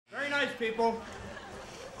people.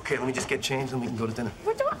 Okay, let me just get changed and we can go to dinner.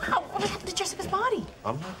 What happened to Jessica's body?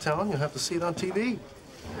 I'm not telling you. You'll have to see it on TV.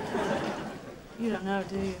 You don't know,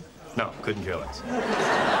 do you? No, couldn't care less.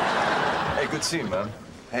 Hey, good seeing, man.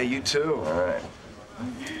 Hey, you too. All right.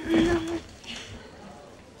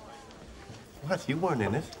 What? You weren't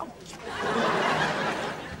in it.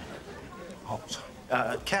 Oh,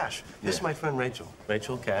 sorry. Cash. This is my friend Rachel.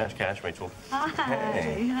 Rachel, Cash, Rachel. Hi.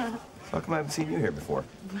 Hey. How come I haven't seen you here before?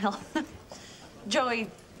 Well, Joey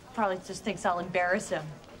probably just thinks I'll embarrass him.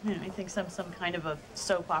 You know, he thinks I'm some kind of a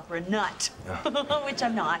soap opera nut, which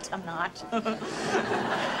I'm not.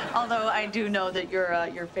 Although I do know that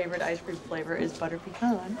your favorite ice cream flavor is butter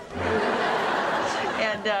pecan,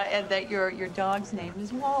 and that your dog's name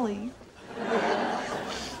is Wally.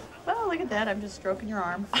 Well, look at that. I'm just stroking your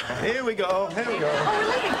arm. Here we go. Here we go. Oh, we're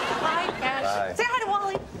leaving. Bye, Cash. Bye. Say hi to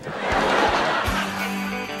Wally.